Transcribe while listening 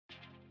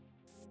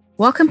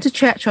Welcome to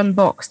Church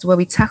Unboxed, where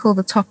we tackle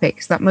the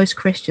topics that most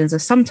Christians are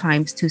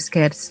sometimes too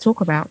scared to talk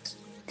about.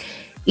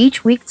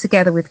 Each week,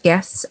 together with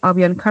guests, I'll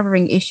be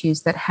uncovering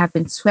issues that have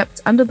been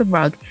swept under the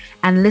rug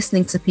and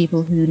listening to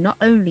people who not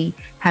only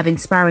have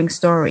inspiring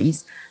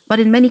stories, but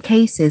in many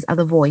cases are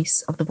the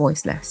voice of the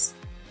voiceless.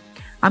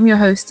 I'm your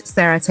host,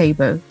 Sarah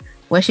Tabo,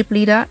 worship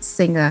leader,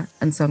 singer,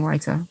 and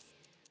songwriter.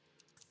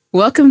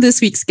 Welcome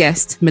this week's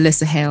guest,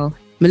 Melissa Hale.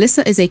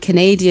 Melissa is a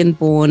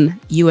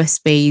Canadian-born,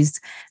 US-based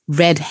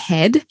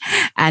redhead,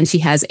 and she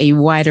has a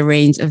wider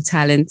range of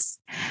talents.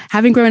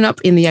 Having grown up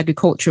in the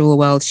agricultural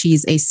world,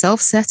 she's a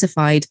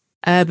self-certified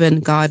urban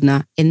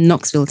gardener in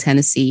Knoxville,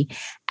 Tennessee,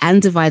 and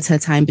divides her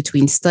time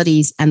between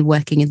studies and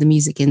working in the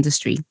music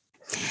industry.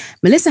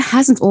 Melissa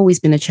hasn't always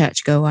been a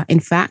churchgoer. In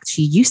fact,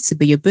 she used to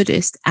be a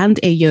Buddhist and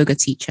a yoga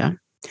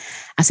teacher.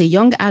 As a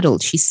young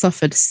adult, she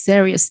suffered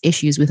serious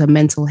issues with her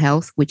mental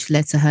health, which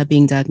led to her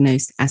being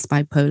diagnosed as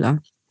bipolar.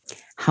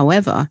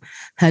 However,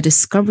 her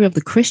discovery of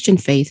the Christian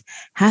faith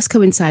has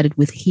coincided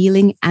with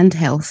healing and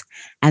health,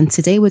 and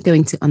today we're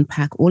going to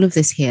unpack all of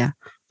this here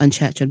on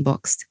Church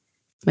Unboxed.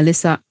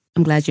 Melissa,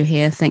 I'm glad you're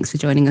here. Thanks for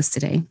joining us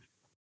today.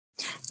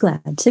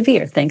 Glad to be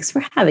here. Thanks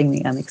for having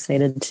me. I'm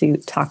excited to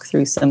talk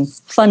through some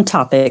fun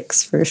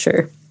topics for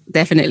sure.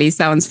 Definitely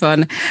sounds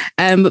fun.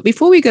 But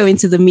before we go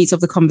into the meat of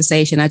the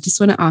conversation, I just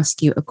want to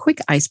ask you a quick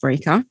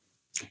icebreaker.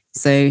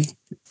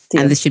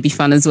 And this should be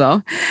fun as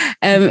well.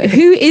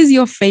 Who is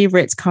your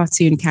favorite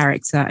cartoon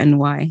character and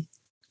why?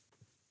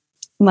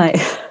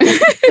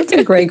 That's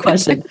a great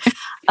question.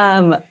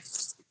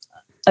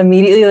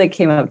 Immediately,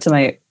 came to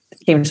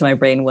my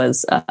brain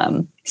was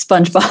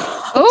SpongeBob.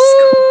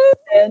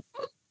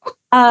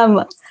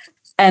 Oh,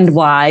 and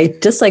why?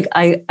 Just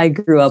I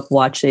grew up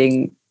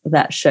watching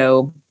that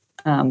show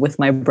with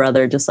my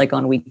brother, just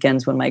on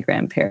weekends when my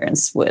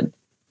grandparents would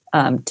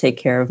take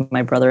care of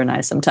my brother and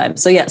I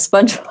sometimes. So yeah,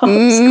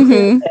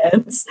 SpongeBob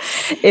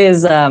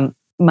is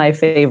my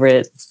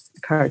favorite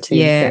cartoon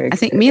character. I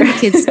think me and the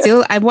kids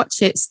I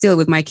watch it still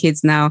with my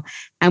kids now,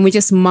 and we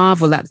just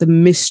marvel at the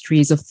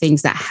mysteries of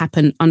things that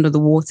happen under the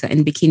water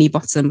in Bikini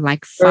Bottom,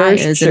 like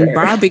fires and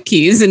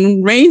barbecues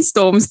and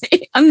rainstorms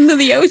under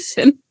the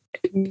ocean.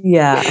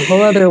 Yeah, a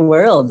whole other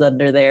world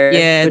under there.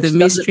 Yeah, which the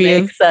mystery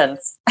makes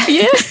sense.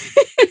 Yeah.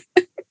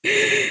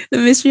 The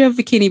mystery of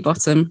Bikini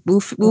Bottom.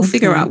 We'll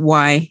figure out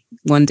why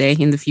one day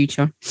in the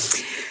future.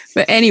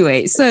 But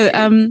anyway, so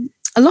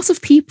a lot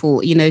of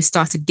people,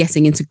 started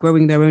getting into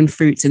growing their own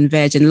fruits and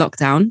veg in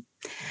lockdown.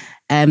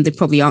 They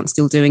probably aren't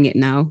still doing it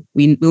now.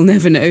 We'll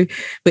never know.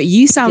 But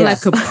you sound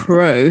like a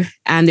pro,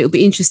 and it'll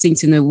be interesting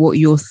to know what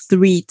your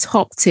 3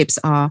 top tips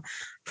are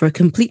for a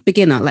complete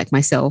beginner like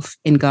myself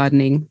in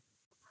gardening.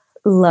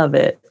 Love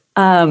it.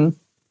 I'll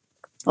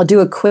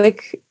do a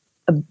quick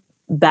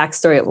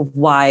backstory of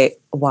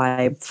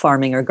why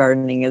farming or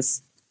gardening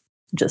is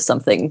just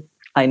something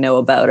I know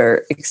about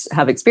or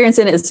have experience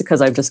in. Is because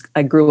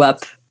I grew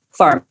up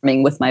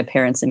farming with my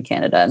parents in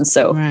Canada, and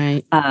so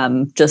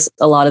just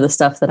a lot of the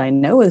stuff that I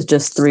know is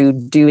just through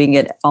doing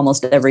it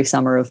almost every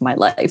summer of my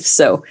life.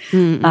 So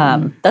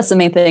that's the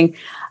main thing.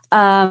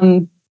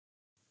 I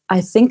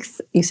think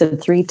you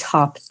said 3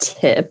 top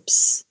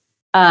tips.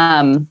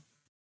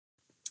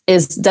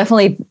 Is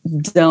definitely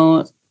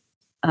don't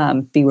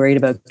be worried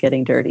about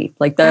getting dirty.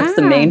 That's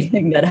the main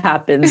thing that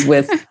happens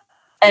with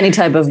any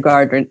type of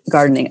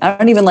gardening. I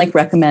don't even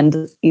recommend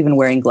even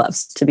wearing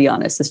gloves, to be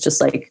honest. It's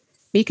just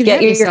you can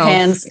get your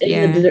hands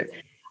in the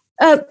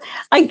dirt.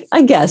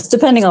 I guess,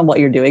 depending on what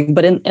you're doing,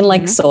 but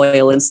in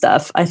soil and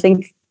stuff, I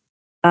think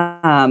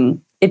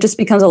it just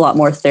becomes a lot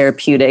more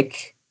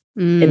therapeutic,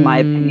 in my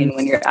opinion,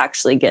 when you're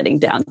actually getting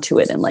down to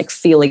it and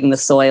feeling the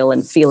soil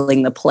and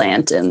feeling the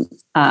plant and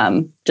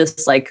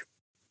just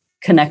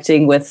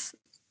connecting with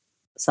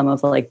some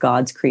of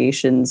God's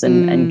creations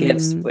and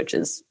gifts, which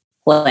is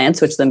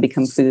plants, which then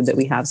become food that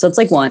we have. So it's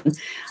one.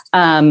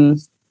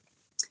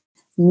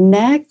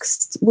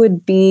 Next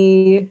would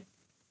be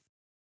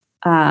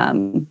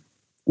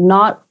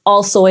not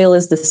all soil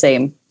is the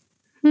same.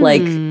 I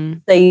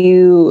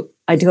do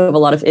have a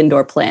lot of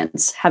indoor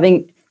plants.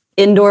 Having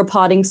indoor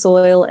potting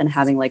soil and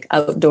having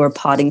outdoor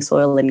potting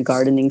soil and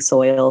gardening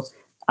soil,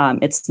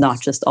 it's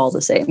not just all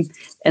the same.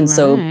 And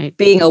so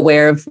being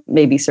aware of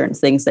maybe certain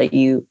things that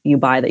you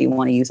buy that you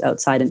want to use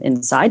outside and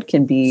inside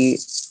can be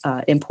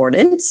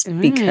important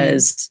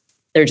because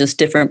they're just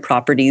different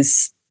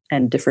properties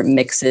and different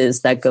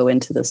mixes that go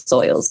into the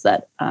soils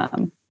that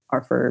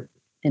are for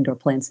indoor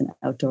plants and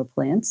outdoor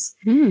plants.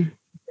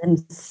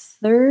 And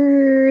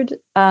third,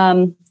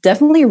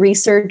 definitely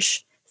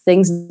research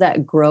things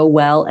that grow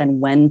well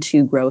and when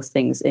to grow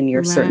things in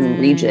your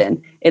certain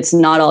region. It's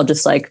not all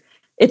just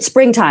it's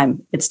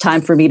springtime. It's time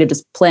for me to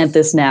just plant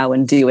this now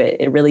and do it.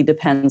 It really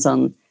depends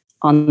on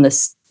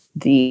the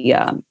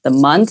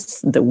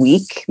month, the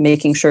week,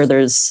 making sure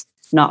there's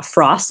not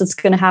frost that's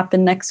going to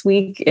happen next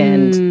week.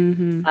 And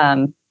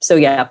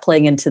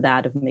playing into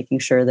that of making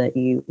sure that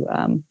you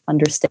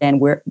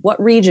understand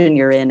what region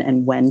you're in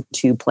and when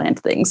to plant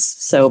things.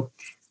 So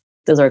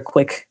those are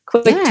quick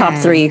top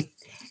 3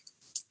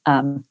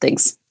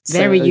 things.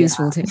 Very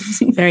useful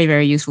tips. Very,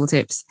 very useful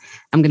tips.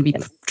 I'm going to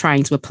be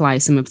trying to apply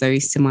some of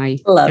those to my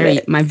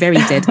very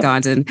dead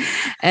garden.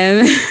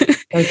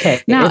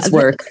 Okay, now it's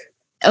work.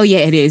 Oh yeah,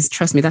 it is.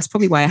 Trust me. That's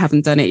probably why I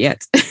haven't done it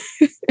yet.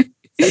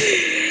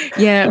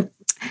 Yeah.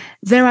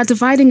 There are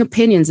dividing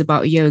opinions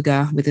about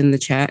yoga within the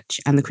church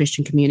and the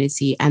Christian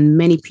community, and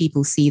many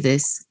people see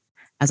this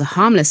as a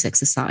harmless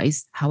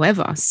exercise.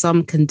 However,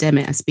 some condemn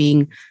it as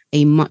being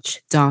a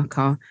much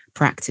darker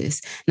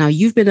practice. Now,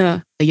 you've been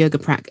a yoga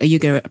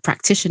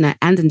practitioner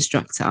and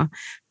instructor.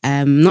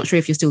 Not sure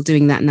if you're still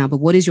doing that now, but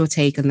what is your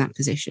take on that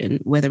position,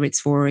 whether it's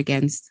for or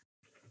against?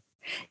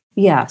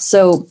 Yeah,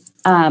 so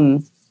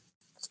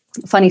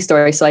funny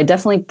story. So I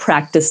definitely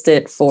practiced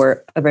it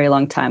for a very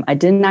long time. I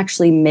didn't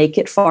actually make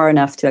it far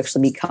enough to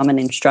actually become an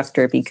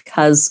instructor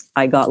because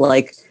I got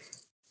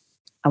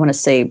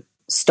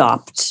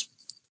stopped.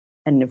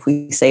 And if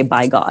we say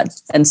by God,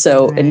 and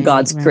so in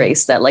God's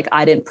grace that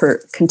I didn't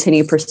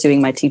continue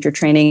pursuing my teacher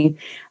training,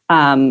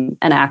 and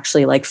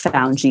actually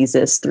found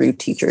Jesus through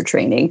teacher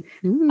training,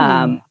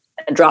 and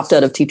dropped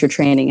out of teacher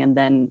training. And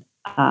then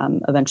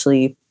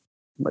eventually,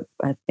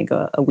 I think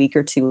a week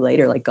or two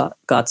later,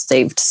 got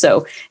saved.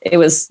 So it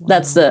was,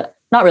 that's the,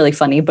 not really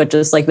funny, but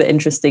just the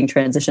interesting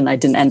transition. I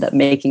didn't end up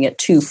making it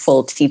to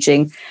full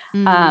teaching.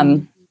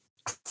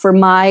 For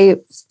my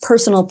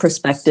personal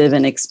perspective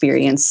and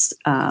experience,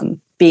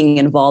 being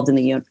involved in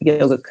the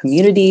yoga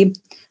community,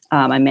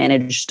 I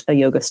managed a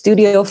yoga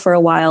studio for a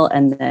while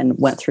and then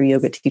went through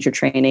yoga teacher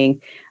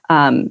training,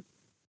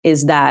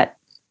 is that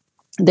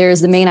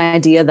there's the main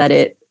idea that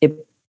it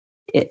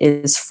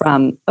is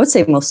from, I would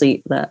say,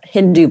 mostly the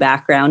Hindu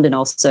background, and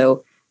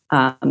also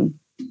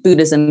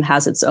Buddhism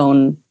has its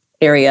own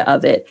area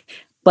of it.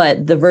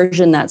 But the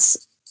version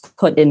that's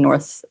put in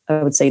North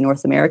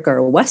America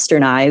or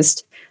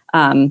Westernized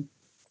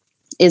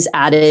is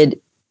added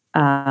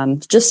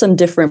just some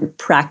different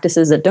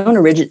practices that don't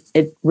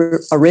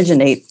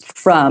originate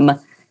from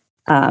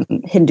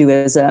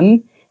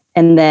Hinduism.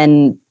 And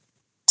then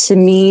to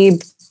me,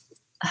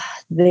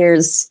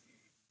 there's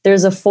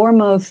a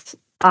form of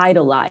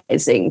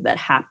idolizing that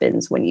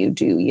happens when you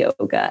do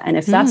yoga. And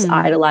if that's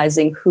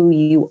idolizing who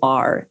you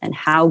are and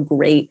how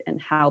great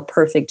and how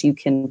perfect you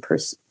can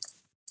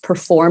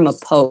perform a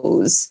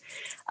pose,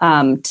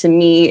 to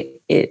me,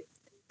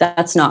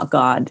 that's not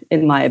God,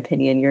 in my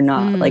opinion. You're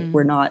not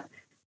we're not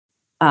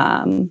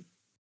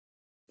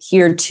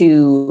here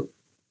to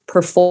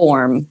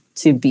perform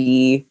to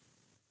be,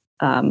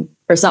 or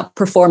it's not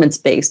performance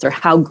based or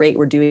how great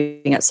we're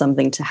doing at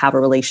something to have a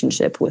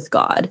relationship with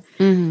God.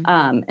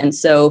 And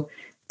so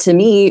to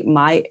me,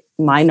 my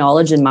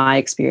knowledge and my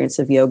experience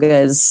of yoga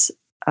is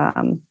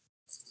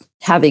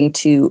having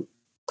to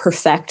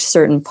perfect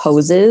certain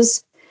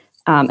poses,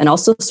 and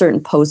also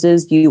certain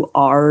poses you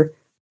are,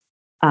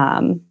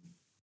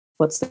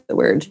 what's the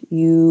word?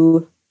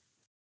 You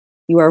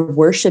are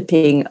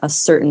worshiping a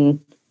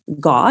certain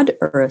God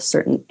or a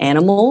certain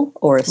animal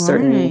or a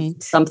certain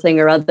something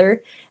or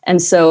other.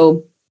 And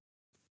so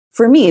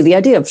for me, the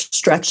idea of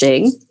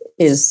stretching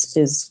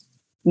is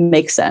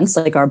makes sense.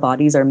 Our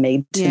bodies are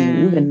made to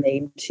move and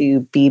made to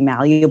be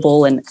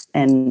malleable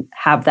and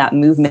have that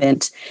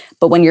movement.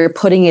 But when you're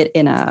putting it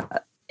in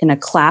a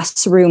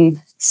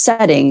classroom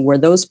setting where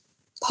those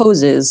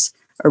poses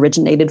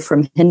originated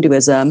from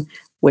Hinduism,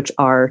 which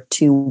are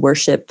to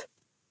worship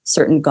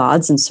certain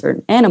gods and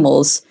certain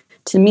animals,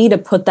 to me, to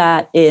put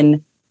that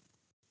in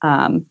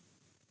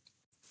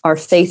our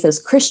faith as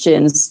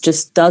Christians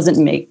just doesn't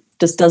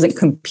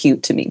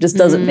compute to me, just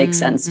doesn't make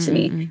sense to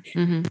me.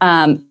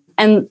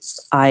 And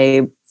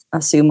I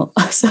assume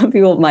some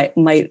people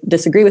might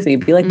disagree with me,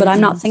 be like, but I'm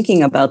not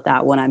thinking about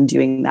that when I'm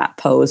doing that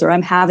pose, or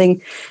I'm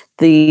having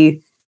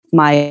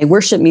my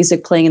worship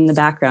music playing in the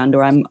background,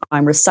 or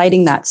I'm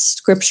reciting that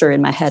scripture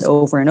in my head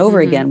over and over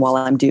again while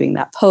I'm doing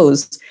that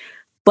pose.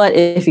 But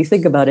if you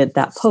think about it,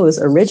 that pose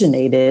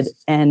originated,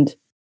 and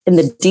in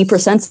the deeper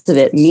sense of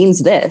it,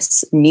 means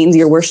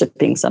you're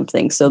worshiping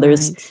something. So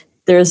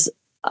there's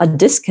a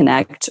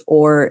disconnect,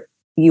 or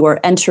you are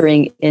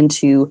entering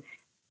into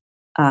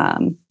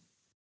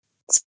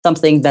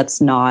something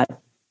that's not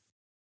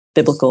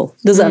biblical.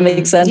 Does that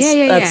make sense?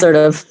 That's sort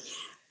of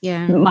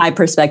my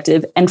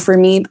perspective. And for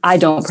me, I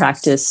don't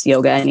practice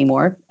yoga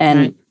anymore.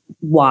 And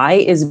why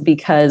is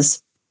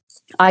because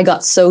I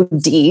got so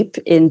deep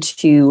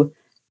into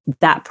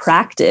that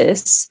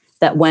practice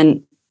that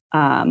when,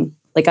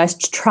 I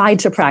tried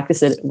to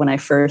practice it when I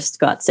first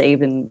got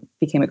saved and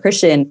became a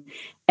Christian,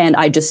 and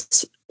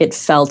it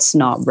felt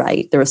not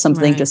right. There was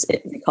something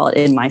we call it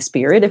in my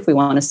spirit, if we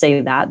want to say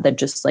that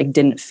just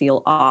didn't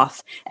feel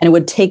off. And it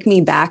would take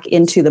me back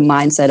into the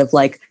mindset of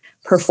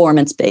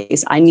performance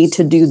based. I need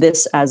to do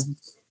this as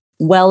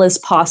well as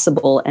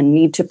possible and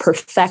need to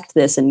perfect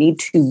this and need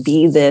to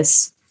be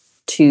this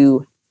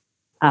to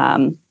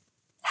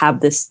have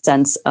this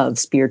sense of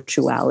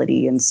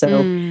spirituality. And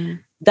so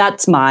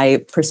that's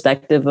my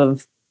perspective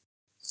of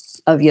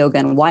yoga,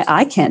 and why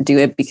I can't do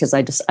it, because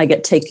I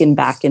get taken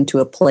back into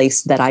a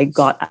place that I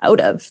got out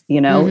of,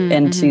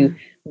 and to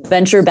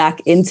venture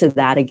back into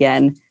that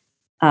again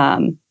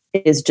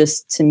is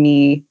just, to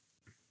me,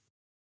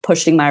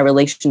 pushing my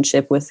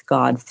relationship with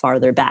God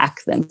farther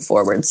back than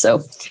forward.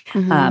 So,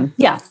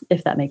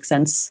 if that makes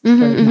sense.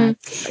 And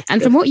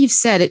from what you've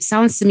said, it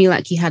sounds to me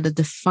like you had a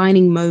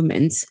defining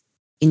moment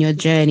in your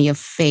journey of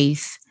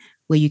faith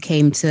where you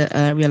came to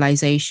a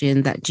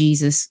realization that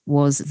Jesus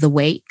was the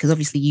way, because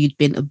obviously you'd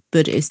been a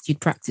Buddhist, you'd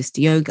practiced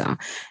yoga.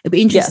 It'd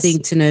be interesting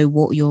to know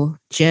what your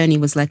journey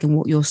was like and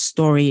what your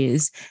story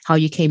is, how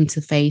you came to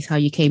faith, how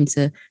you came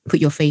to put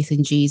your faith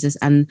in Jesus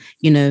and,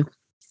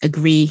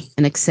 agree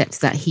and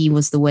accept that he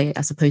was the way,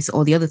 as opposed to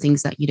all the other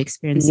things that you'd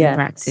experienced and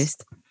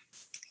practiced.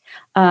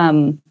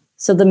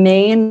 So the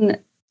main,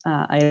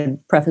 I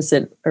prefaced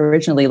it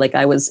originally, like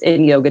I was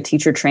in yoga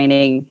teacher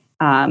training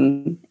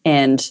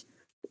and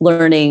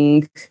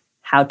learning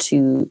how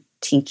to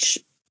teach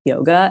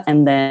yoga,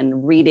 and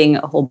then reading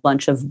a whole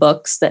bunch of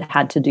books that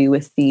had to do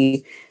with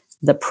the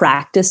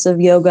practice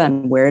of yoga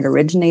and where it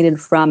originated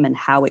from and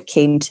how it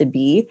came to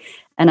be.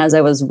 And as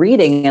I was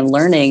reading and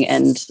learning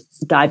and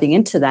diving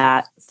into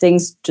that,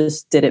 things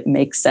just didn't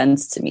make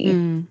sense to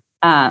me.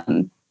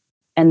 And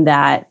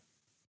that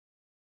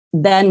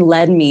then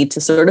led me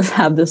to sort of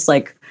have this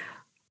like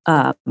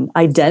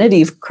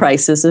identity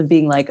crisis of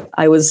being like,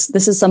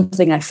 this is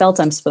something I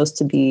felt I'm supposed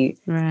to be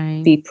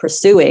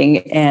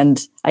pursuing. And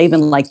I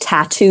even like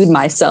tattooed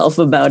myself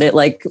about it.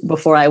 Like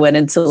before I went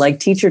into like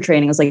teacher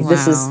training, I was like,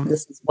 this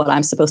is what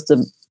I'm supposed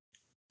to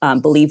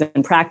believe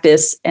and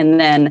practice. And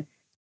then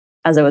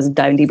as I was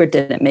diving deeper, it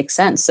didn't make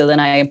sense. So then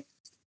I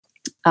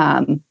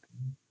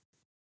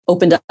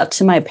opened up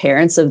to my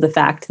parents of the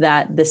fact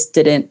that this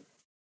didn't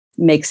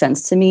make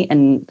sense to me.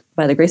 And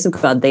by the grace of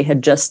God, they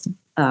had just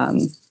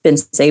been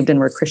saved and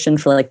were Christian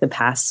for like the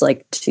past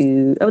like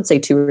 2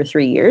 or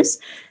 3 years.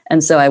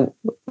 And so I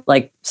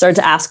like started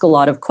to ask a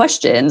lot of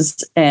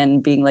questions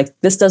and being like,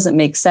 this doesn't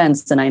make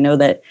sense. And I know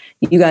that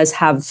you guys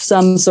have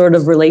some sort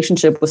of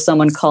relationship with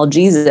someone called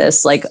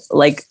Jesus. Like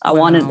I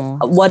wanted,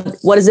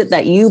 what is it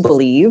that you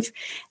believe?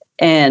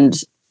 And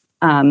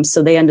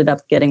so they ended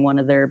up getting one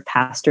of their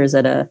pastors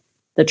at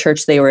the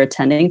church they were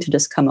attending to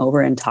just come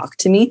over and talk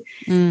to me.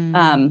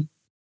 And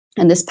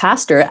this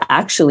pastor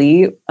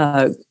actually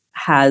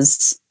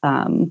has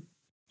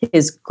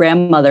his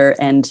grandmother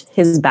and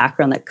his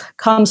background that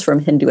comes from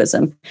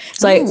Hinduism.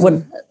 So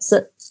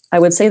I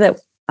would say that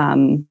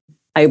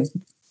I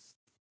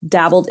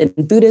dabbled in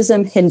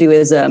Buddhism,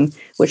 Hinduism,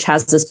 which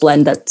has this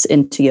blend that's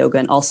into yoga,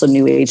 and also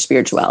New Age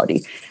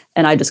spirituality.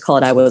 And I just call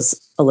it, I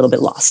was a little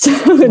bit lost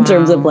in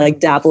terms of like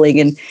dabbling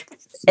in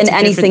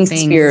anything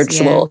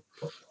spiritual.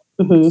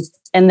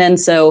 And then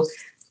so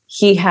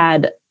he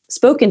had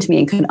spoken to me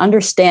and could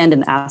understand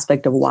an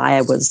aspect of why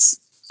I was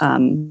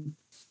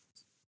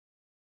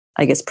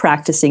I guess,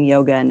 practicing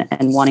yoga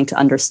and wanting to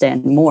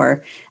understand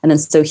more. And then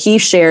so he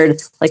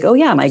shared like, oh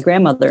yeah, my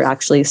grandmother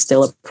actually is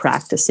still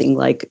practicing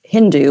like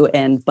Hindu,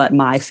 but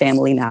my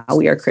family now,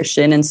 we are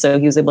Christian. And so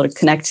he was able to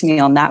connect me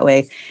on that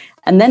way.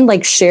 And then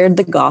like shared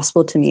the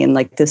gospel to me in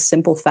like this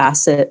simple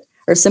facet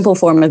or simple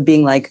form of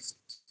being like,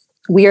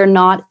 we are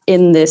not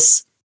in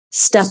this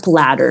step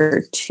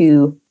ladder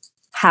to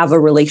have a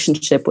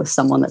relationship with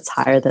someone that's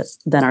higher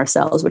than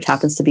ourselves, which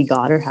happens to be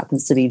God or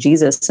happens to be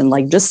Jesus. And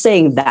like just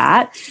saying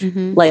that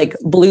like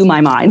blew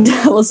my mind.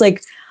 I was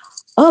like,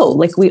 oh,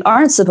 like we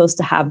aren't supposed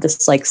to have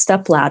this like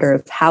step ladder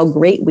of how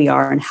great we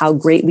are and how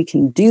great we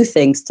can do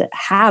things to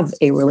have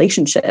a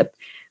relationship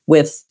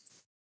with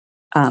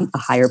a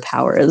higher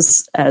power,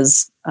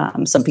 as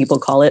some people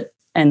call it.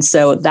 And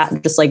so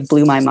that just like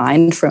blew my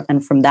mind.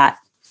 From that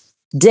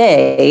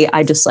day,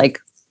 I just like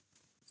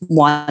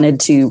wanted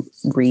to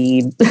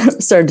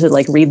started to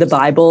like read the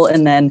Bible,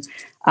 and then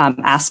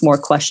ask more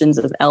questions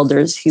of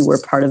elders who were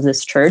part of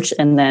this church.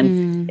 And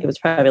then it was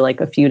probably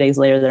like a few days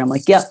later that I'm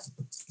like, yep,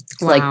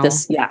 like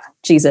this, yeah,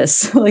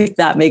 Jesus, like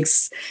that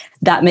makes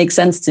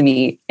sense to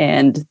me.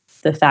 And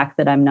the fact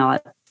that I'm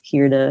not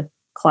here to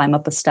climb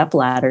up a step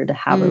ladder to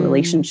have a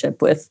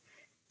relationship with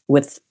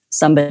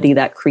somebody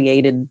that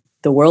created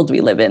the world we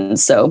live in.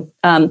 So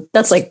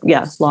that's like,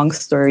 yeah, long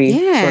story,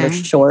 sort of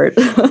short.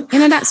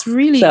 That's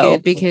really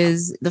good,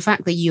 because the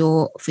fact that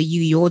your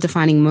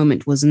defining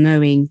moment was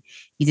knowing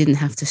you didn't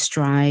have to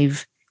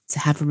strive to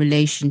have a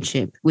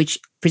relationship, which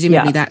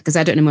presumably that, because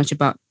I don't know much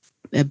about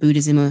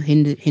Buddhism or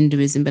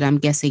Hinduism, but I'm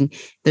guessing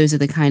those are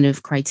the kind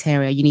of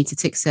criteria. You need to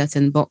tick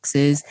certain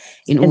boxes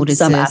in order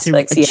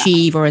to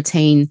achieve or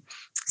attain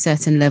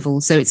certain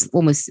levels. So it's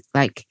almost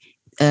like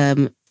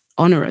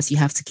onerous. You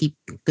have to keep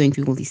going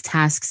through all these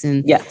tasks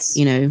and,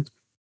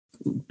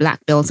 black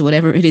belt or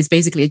whatever it is,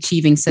 basically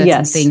achieving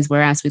certain things.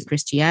 Whereas with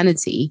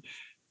Christianity,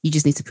 you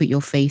just need to put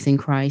your faith in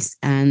Christ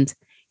and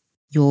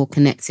you're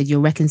connected, you're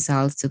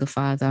reconciled to the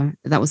Father.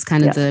 That was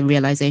kind of the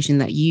realization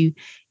that you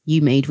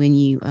made when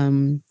you,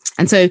 and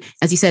so,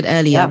 as you said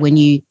earlier, when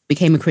you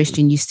became a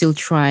Christian, you still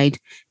tried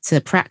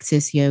to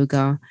practice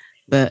yoga,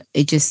 but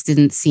it just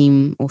didn't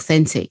seem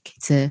authentic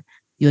to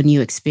your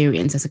new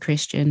experience as a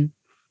Christian.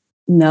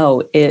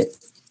 No,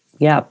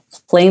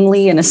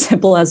 plainly and as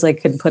simple as I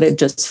could put it,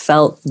 just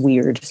felt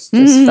weird, just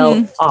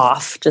felt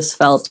off, just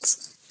felt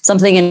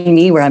something in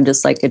me where I'm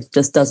just like, it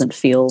just doesn't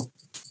feel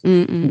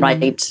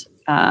right.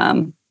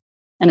 And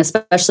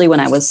especially when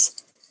I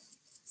was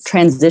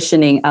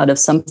transitioning out of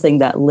something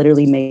that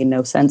literally made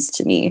no sense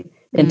to me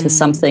into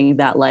something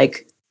that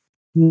like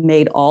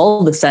made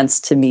all the sense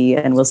to me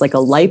and was like a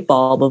light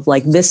bulb of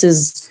like, this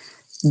is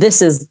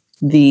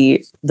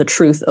the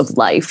truth of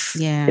life,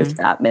 if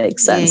that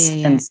makes sense.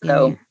 And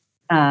so,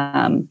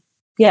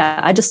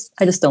 I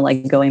just don't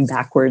like going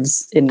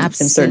backwards in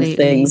certain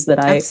things that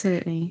I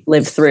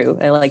live through.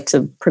 I like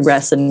to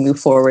progress and move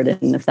forward.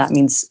 And if that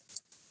means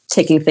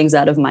taking things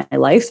out of my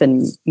life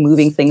and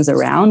moving things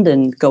around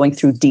and going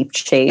through deep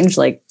change,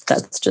 like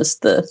that's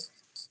just the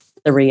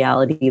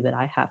reality that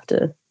I have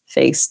to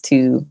face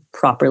to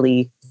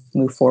properly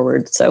move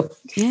forward. So,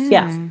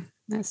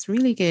 That's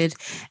really good.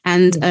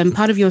 And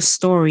part of your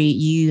story,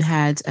 you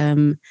had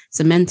some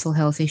mental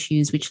health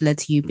issues, which led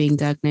to you being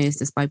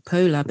diagnosed as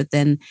bipolar, but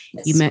then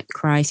you met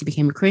Christ, you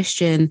became a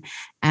Christian,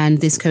 and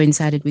this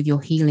coincided with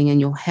your healing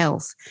and your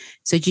health.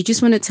 So do you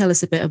just want to tell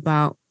us a bit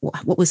about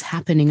what was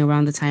happening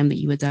around the time that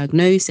you were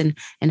diagnosed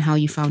and how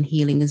you found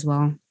healing as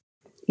well?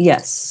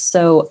 Yes.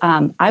 So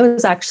I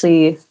was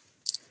actually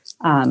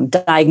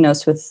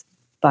diagnosed with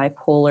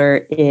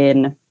bipolar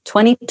in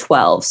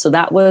 2012. So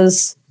that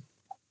was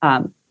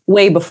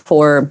way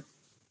before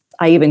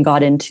I even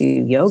got into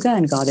yoga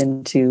and got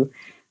into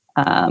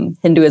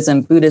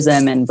Hinduism,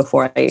 Buddhism, and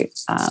before I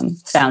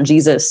found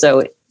Jesus.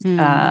 So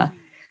at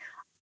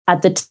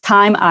the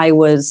time I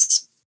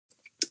was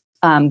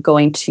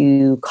going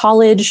to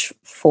college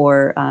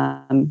for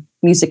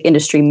music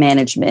industry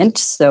management.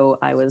 So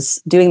I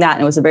was doing that,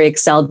 and it was a very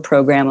excelled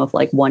program of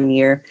like 1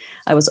 year.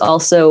 I was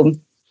also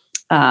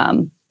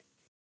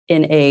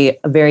in a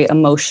very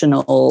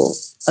emotional,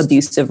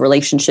 abusive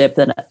relationship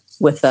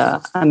with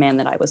a man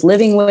that I was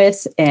living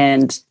with,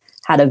 and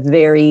had a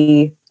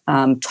very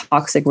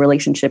toxic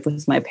relationship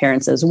with my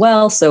parents as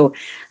well. So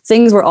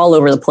things were all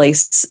over the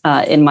place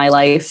in my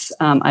life.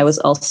 I was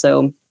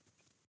also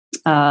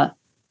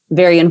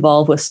very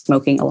involved with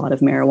smoking a lot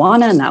of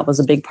marijuana, and that was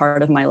a big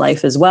part of my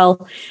life as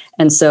well.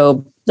 And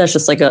so that's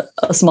just like a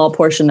small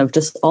portion of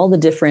just all the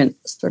different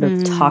sort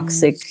of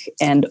toxic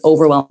and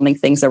overwhelming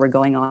things that were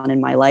going on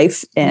in my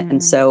life.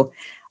 And so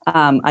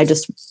I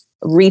just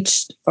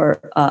reached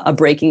a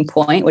breaking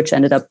point, which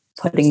ended up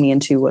putting me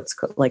into what's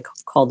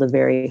called a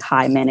very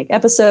high manic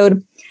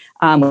episode,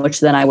 which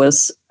then I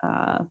was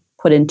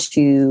put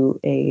into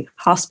a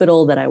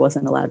hospital that I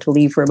wasn't allowed to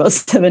leave for about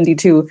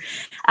 72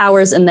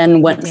 hours, and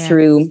then went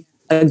through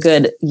a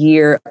good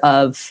year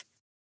of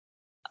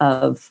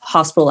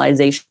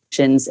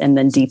hospitalizations and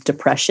then deep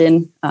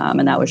depression.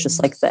 And that was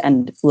just like the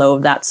end flow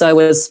of that. So I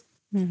was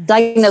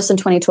diagnosed in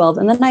 2012,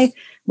 and then I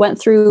went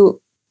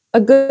through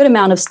a good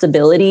amount of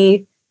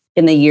stability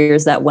in the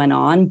years that went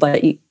on,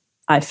 but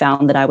I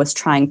found that I was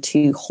trying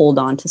to hold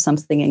on to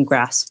something and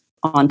grasp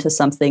onto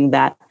something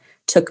that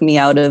took me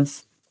out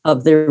of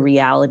the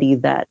reality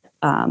that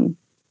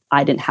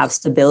I didn't have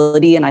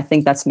stability. And I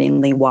think that's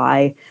mainly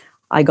why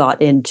I got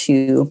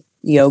into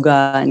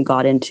yoga and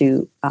got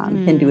into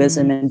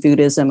Hinduism and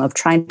Buddhism, of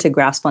trying to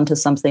grasp onto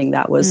something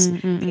that was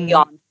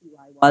beyond who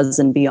I was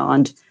and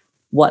beyond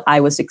what I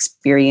was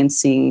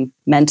experiencing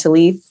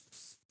mentally.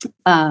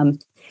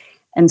 And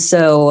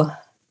so,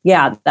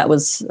 that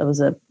was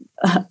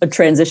a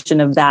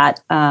transition of that,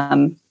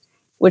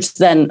 which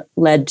then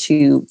led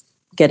to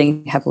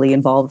getting heavily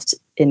involved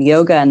in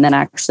yoga, and then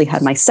actually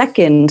had my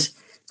second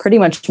pretty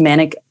much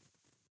manic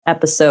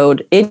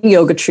episode in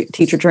yoga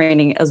teacher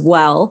training as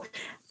well,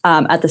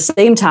 at the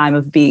same time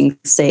of being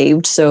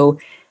saved. So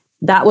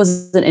that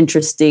was an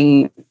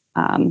interesting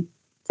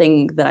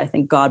thing that I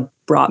think God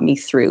brought me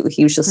through.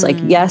 He was just like,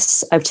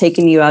 yes, I've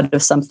taken you out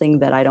of something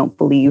that I don't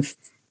believe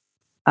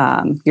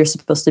you're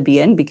supposed to be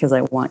in, because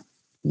I want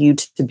you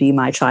to be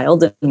my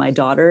child and my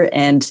daughter.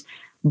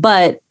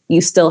 But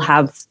you still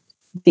have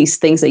these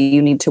things that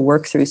you need to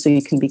work through so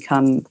you can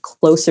become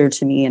closer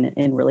to me and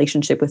in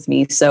relationship with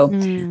me. So,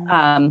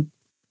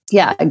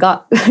 I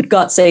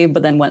got saved,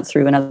 but then went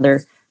through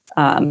another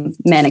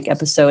manic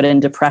episode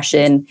and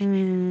depression.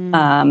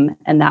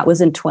 And that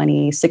was in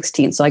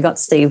 2016. So I got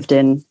saved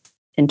in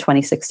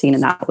 2016,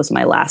 and that was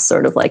my last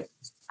sort of like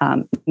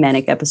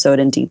manic episode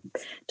and deep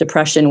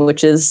depression,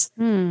 which is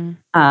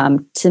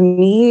to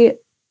me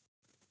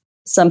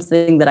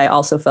something that I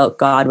also felt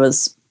God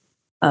was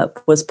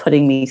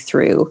putting me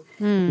through,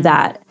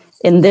 that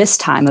in this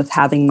time of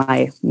having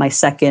my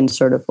second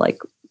sort of like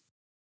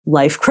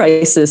life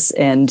crisis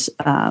and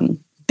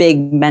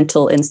big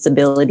mental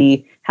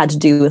instability had to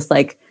do with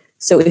like,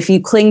 so if you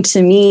cling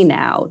to me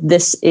now,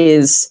 this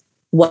is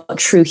what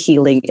true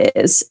healing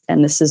is.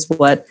 And this is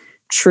what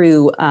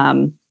true,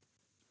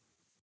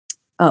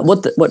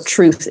 what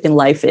truth in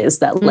life is,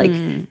 that like,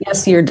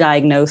 yes, you're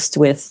diagnosed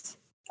with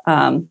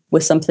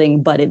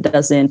something, but it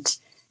doesn't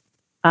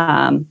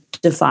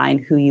define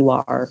who you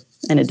are,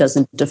 and it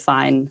doesn't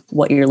define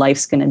what your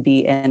life's going to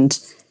be. And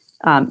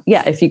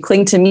if you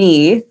cling to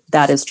me,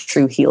 that is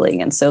true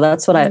healing. And so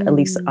that's what at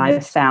least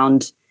I've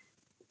found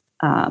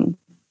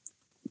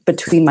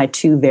between my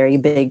two very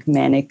big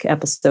manic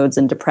episodes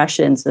and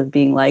depressions of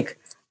being like,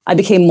 I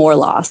became more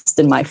lost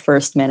in my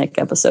first manic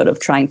episode of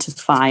trying to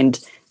find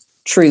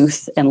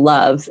truth and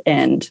love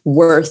and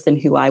worth in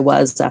who I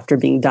was after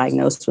being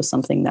diagnosed with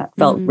something that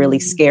felt really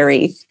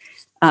scary.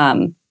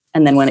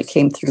 And then when it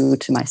came through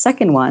to my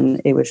second one,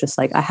 it was just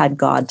like I had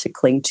God to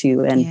cling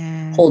to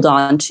and hold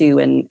on to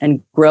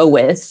and grow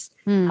with,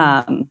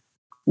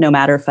 no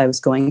matter if I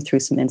was going through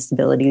some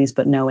instabilities,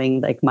 but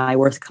knowing like my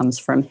worth comes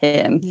from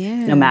Him,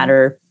 no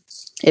matter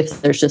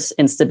if there's just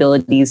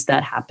instabilities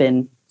that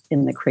happen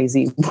in the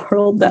crazy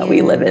world that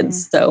we live in.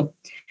 So,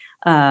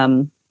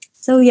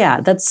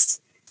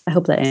 that's, I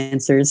hope that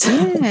answers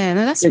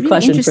that's your really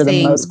question for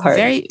the most part.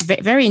 Very,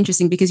 very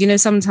interesting, because, you know,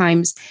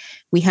 sometimes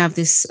we have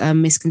this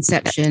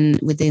misconception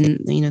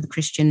within, you know, the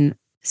Christian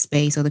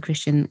space or the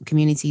Christian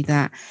community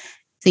that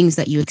things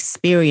that you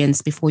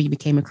experienced before you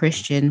became a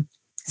Christian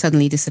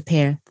suddenly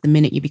disappear the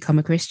minute you become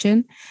a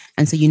Christian.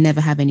 And so you never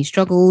have any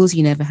struggles,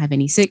 you never have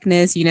any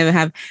sickness, you never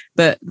have,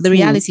 but the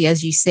reality,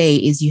 as you say,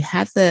 is you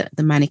had the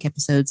manic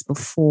episodes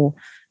before,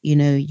 you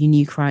know, you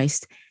knew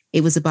Christ.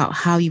 It was about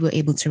how you were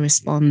able to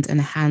respond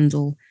and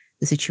handle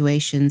the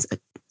situations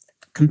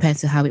compared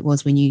to how it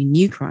was when you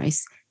knew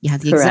Christ. You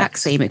had the exact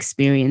same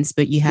experience,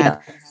 but you had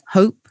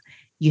hope.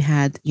 You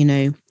had, you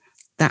know,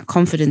 that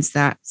confidence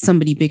that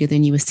somebody bigger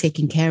than you was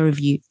taking care of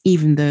you,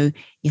 even though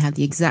you had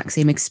the exact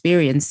same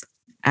experience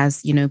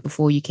as, you know,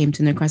 before you came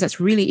to know Christ. That's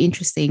really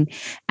interesting.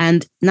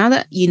 And now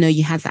that, you know,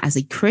 you had that as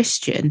a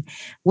Christian,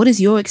 what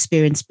has your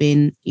experience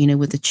been, you know,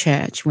 with the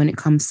church when it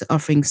comes to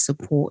offering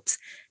support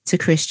to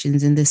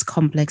Christians in this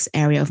complex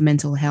area of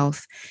mental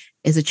health?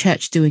 Is the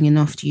church doing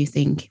enough, do you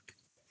think?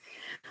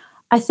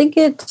 I think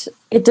it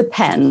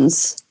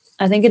depends.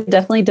 I think it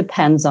definitely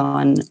depends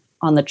on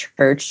the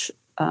church.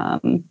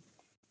 And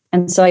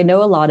so I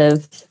know a lot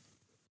of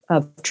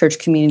church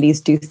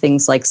communities do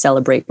things like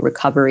Celebrate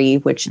Recovery,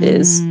 which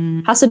has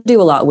to do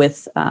a lot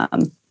with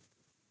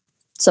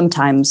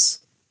sometimes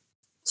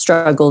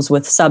struggles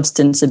with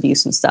substance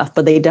abuse and stuff,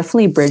 but they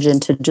definitely bridge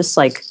into just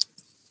like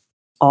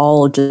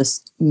all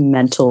just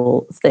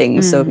mental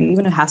things. So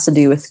even it has to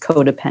do with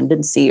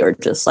codependency or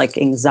just like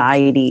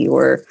anxiety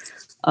or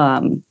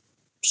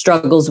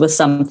struggles with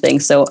something.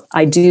 So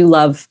I do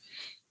love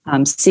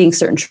seeing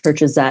certain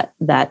churches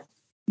that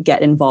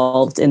get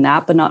involved in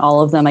that, but not all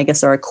of them, I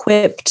guess, are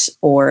equipped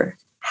or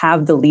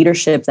have the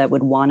leadership that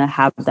would want to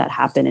have that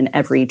happen in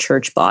every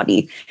church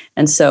body.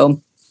 And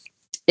so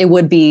it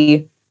would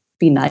be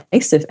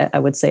nice if, I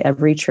would say,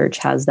 every church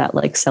has that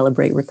like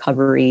Celebrate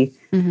Recovery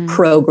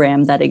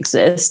program that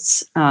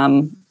exists.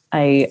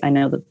 I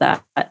know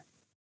that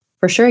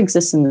for sure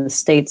exists in the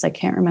States. I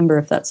can't remember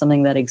if that's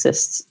something that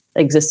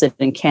existed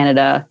in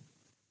Canada.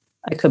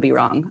 I could be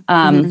wrong.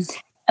 And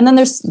then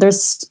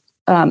there's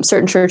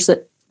certain churches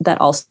that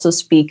also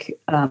speak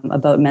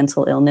about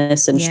mental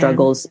illness and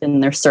struggles in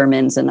their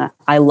sermons. And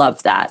I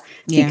love that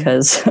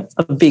because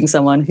of being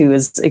someone who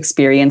has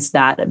experienced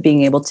that,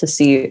 being able to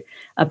see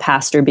a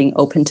pastor being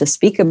open to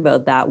speak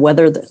about that,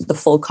 whether the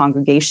full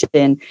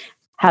congregation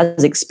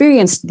has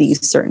experienced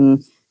these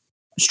certain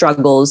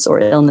struggles or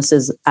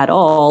illnesses at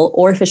all,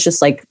 or if it's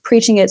just like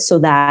preaching it so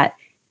that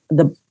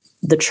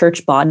the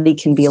church body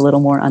can be a little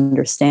more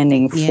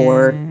understanding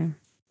for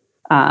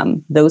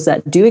those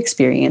that do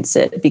experience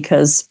it.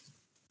 Because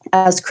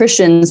as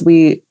Christians,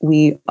 we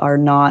are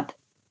not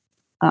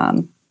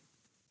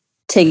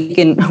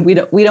taken. We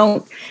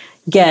don't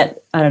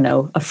get, I don't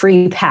know, a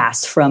free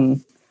pass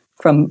from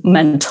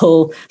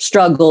mental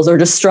struggles or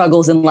just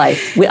struggles in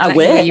life. I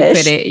wish, you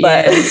put it,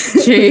 but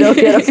we don't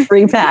get a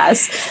free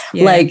pass.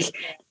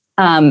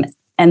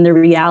 And the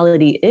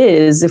reality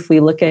is, if we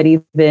look at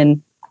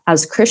even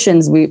as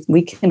Christians,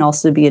 we can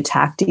also be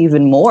attacked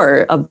even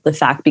more of the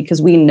fact,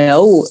 because we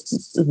know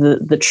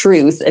the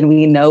truth and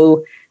we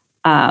know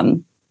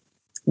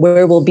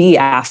where we'll be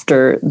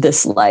after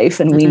this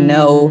life. And we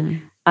know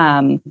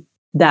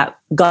that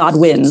God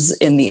wins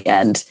in the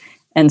end.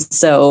 And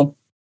so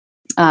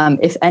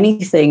if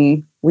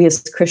anything, we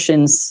as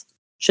Christians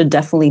should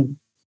definitely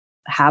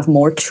have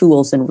more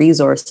tools and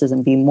resources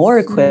and be more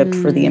equipped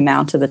for the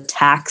amount of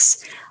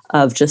attacks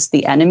of just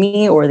the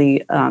enemy or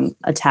the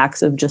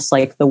attacks of just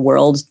like the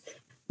world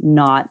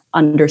not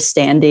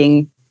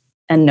understanding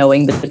and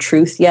knowing the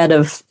truth yet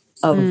of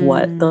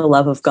what the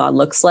love of God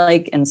looks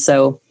like. And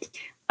so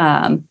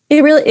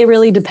it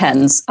really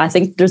depends. I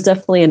think there's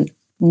definitely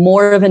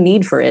more of a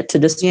need for it to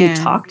just be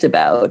talked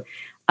about.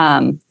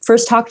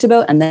 First talked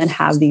about, and then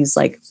have these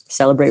like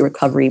Celebrate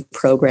Recovery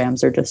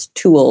programs or just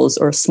tools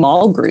or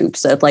small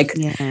groups of like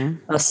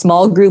a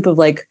small group of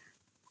like,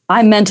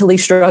 I'm mentally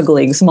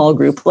struggling small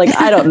group. Like,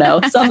 I don't know,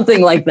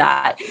 something like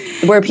that,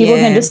 where people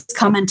can just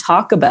come and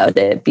talk about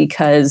it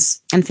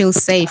and feel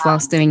safe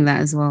whilst doing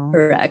that as well.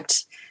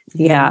 Correct.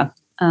 Yeah.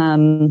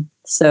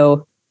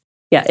 So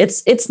yeah,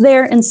 it's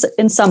there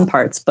in some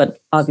parts, but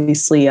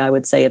obviously I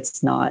would say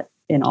it's not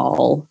in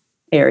all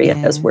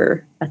areas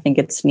where I think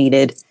it's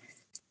needed.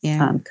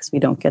 Yeah. Because we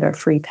don't get our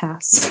free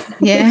pass.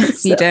 Yeah,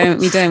 So, we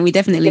don't. We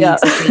definitely need to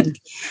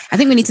think. I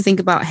think we need to think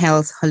about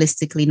health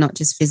holistically, not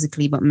just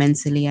physically, but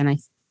mentally. And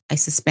I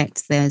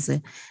suspect there's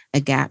a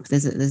gap.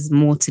 There's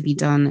more to be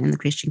done in the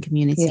Christian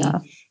community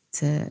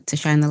to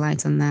shine the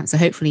light on that. So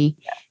hopefully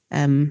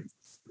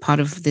part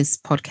of this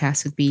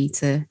podcast would be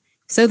to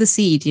sow the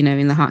seed,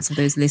 in the hearts of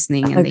those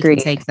listening, and they can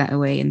take that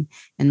away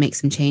and make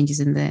some changes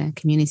in their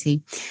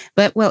community.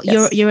 But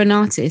you're an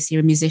artist,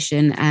 you're a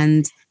musician,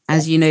 and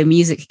as you know,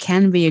 music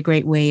can be a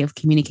great way of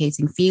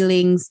communicating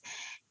feelings,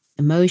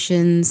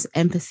 emotions,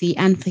 empathy,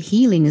 and for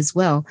healing as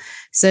well.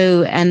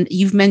 So, and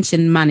you've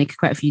mentioned Manic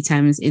quite a few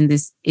times in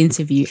this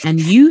interview,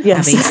 and you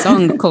have a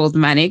song called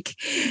Manic,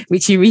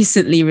 which you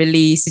recently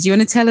released. Do you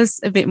want to tell us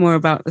a bit more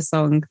about the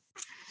song?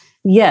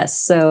 Yes.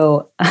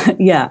 So, I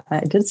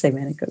did say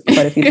Manic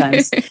quite a few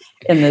times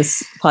in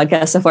this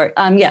podcast so far.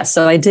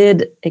 So I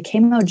did. It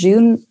came out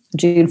June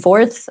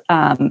 4th,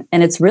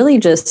 and it's really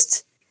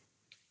just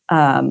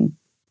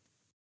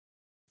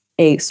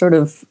a sort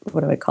of,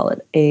 what do I call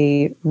it?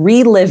 A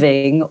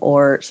reliving,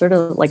 or sort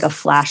of like a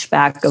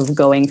flashback of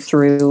going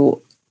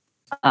through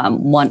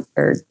one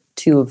or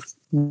two of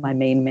my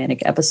main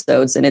manic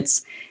episodes. And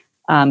it's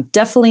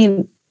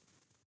definitely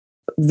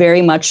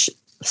very much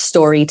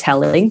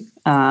storytelling.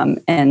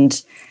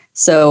 And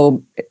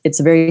so it's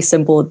very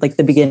simple. Like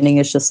the beginning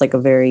is just like a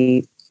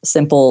very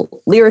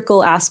simple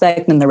lyrical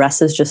aspect, and the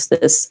rest is just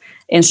this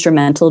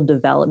instrumental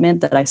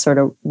development that I sort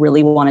of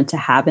really wanted to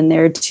have in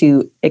there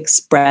to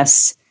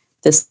express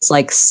this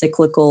like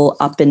cyclical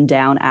up and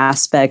down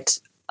aspect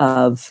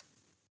of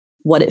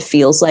what it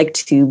feels like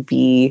to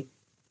be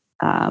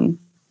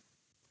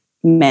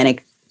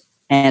manic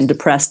and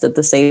depressed at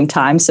the same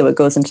time. So it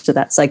goes into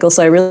that cycle.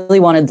 So I really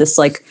wanted this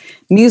like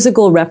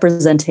musical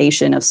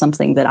representation of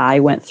something that I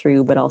went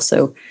through, but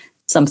also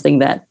something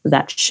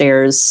that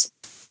shares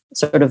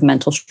sort of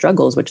mental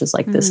struggles, which is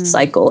like this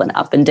cycle and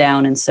up and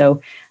down. And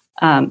so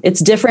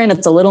it's different.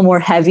 It's a little more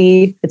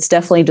heavy. It's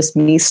definitely just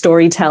me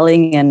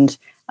storytelling, and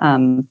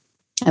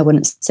I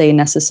wouldn't say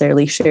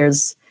necessarily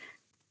shares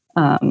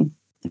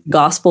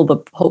gospel,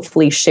 but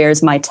hopefully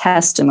shares my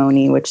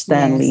testimony, which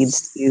then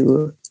leads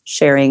to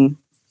sharing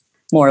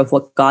more of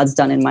what God's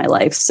done in my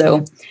life.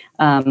 So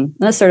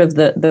that's sort of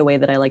the way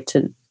that I like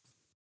to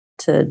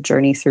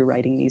journey through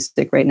writing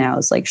music right now,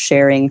 is like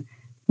sharing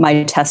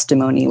my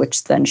testimony,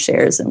 which then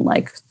shares in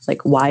like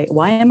why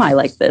am I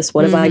like this?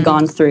 What have I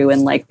gone through?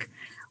 And like,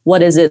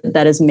 what is it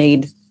that has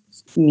made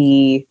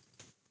me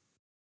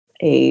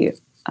a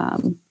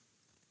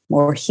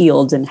more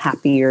healed and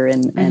happier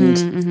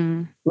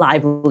and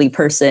lively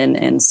person?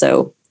 And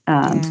so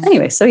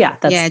anyway, so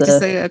that's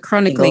just a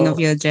chronicling of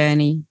your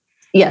journey.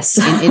 Yes.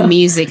 in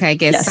music, I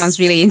guess. Sounds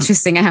really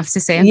interesting, I have to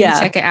say. I'm going to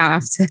check it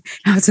out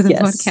after the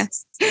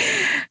podcast.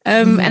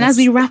 And as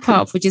we wrap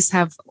up, we just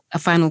have a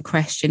final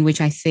question, which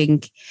I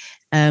think,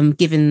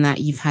 given that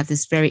you've had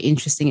this very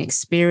interesting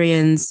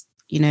experience,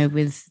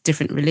 with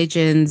different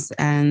religions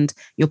and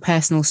your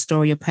personal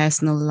story, your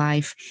personal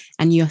life,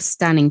 and you're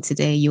standing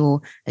today,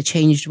 you're a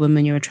changed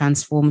woman, you're a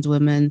transformed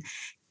woman,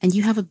 and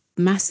you have a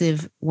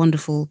massive,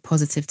 wonderful,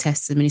 positive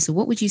testimony. So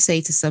what would you say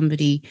to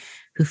somebody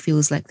who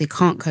feels like they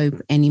can't cope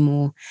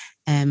anymore?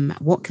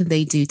 What can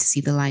they do to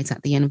see the light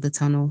at the end of the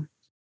tunnel?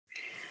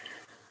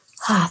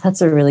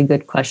 That's a really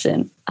good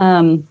question.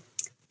 The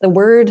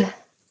word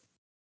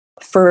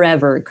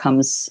forever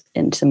comes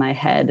into my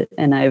head,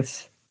 and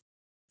I've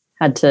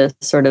had to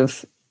sort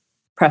of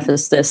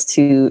preface this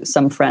to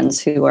some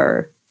friends who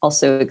are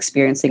also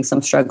experiencing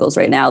some struggles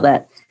right now,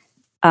 that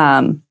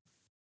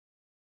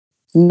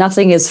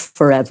nothing is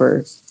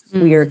forever.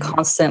 We are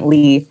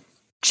constantly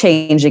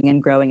changing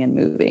and growing and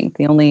moving.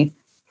 The only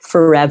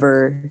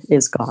forever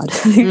is God.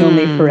 The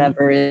only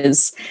forever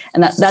is,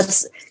 and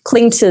that's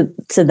cling to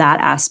that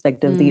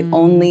aspect of the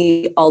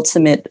only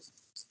ultimate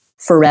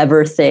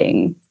forever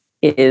thing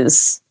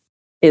is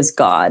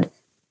God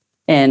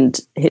and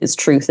his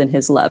truth and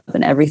his love,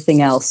 and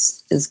everything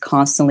else is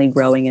constantly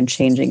growing and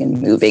changing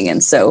and moving.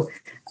 And so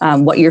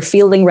what you're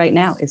feeling right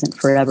now isn't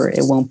forever.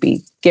 It won't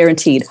be,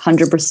 guaranteed,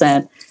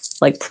 100%,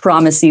 like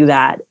promise you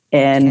that,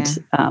 and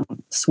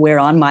swear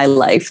on my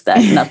life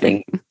that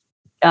nothing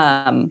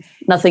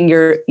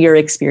you're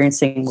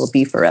experiencing will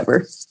be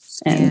forever.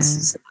 And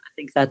so I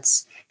think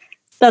that's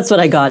what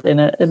I got in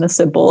a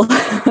simple.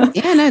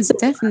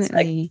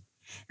 Definitely.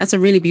 That's a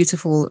really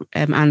beautiful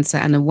answer,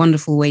 and a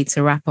wonderful way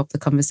to wrap up the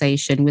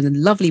conversation with a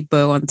lovely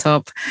bow on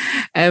top.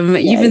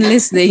 You've been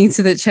listening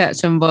to the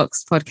Church on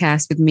Box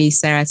podcast with me,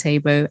 Sarah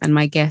Tabo, and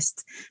my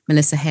guest,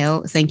 Melissa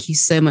Hale. Thank you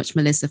so much,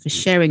 Melissa, for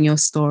sharing your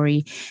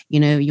story,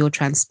 your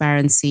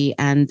transparency,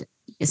 and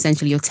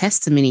essentially your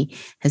testimony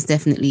has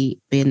definitely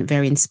been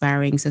very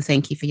inspiring. So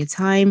thank you for your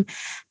time.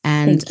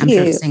 And I'm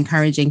sure it's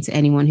encouraging to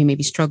anyone who may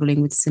be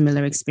struggling with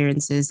similar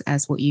experiences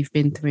as what you've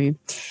been through.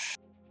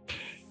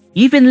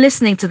 You've been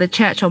listening to the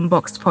Church on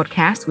Box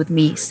podcast with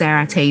me,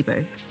 Sarah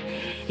Tabo.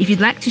 If you'd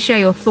like to share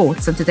your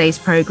thoughts on today's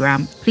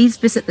program, please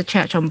visit the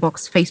Church on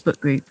Box Facebook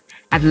group.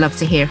 I'd love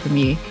to hear from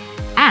you.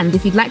 And And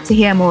if you'd like to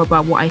hear more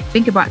about what I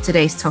think about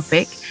today's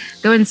topic,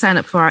 go and sign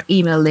up for our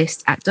email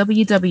list at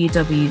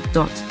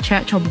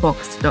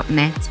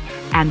www.churchonboxed.net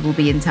and we'll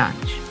be in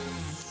touch.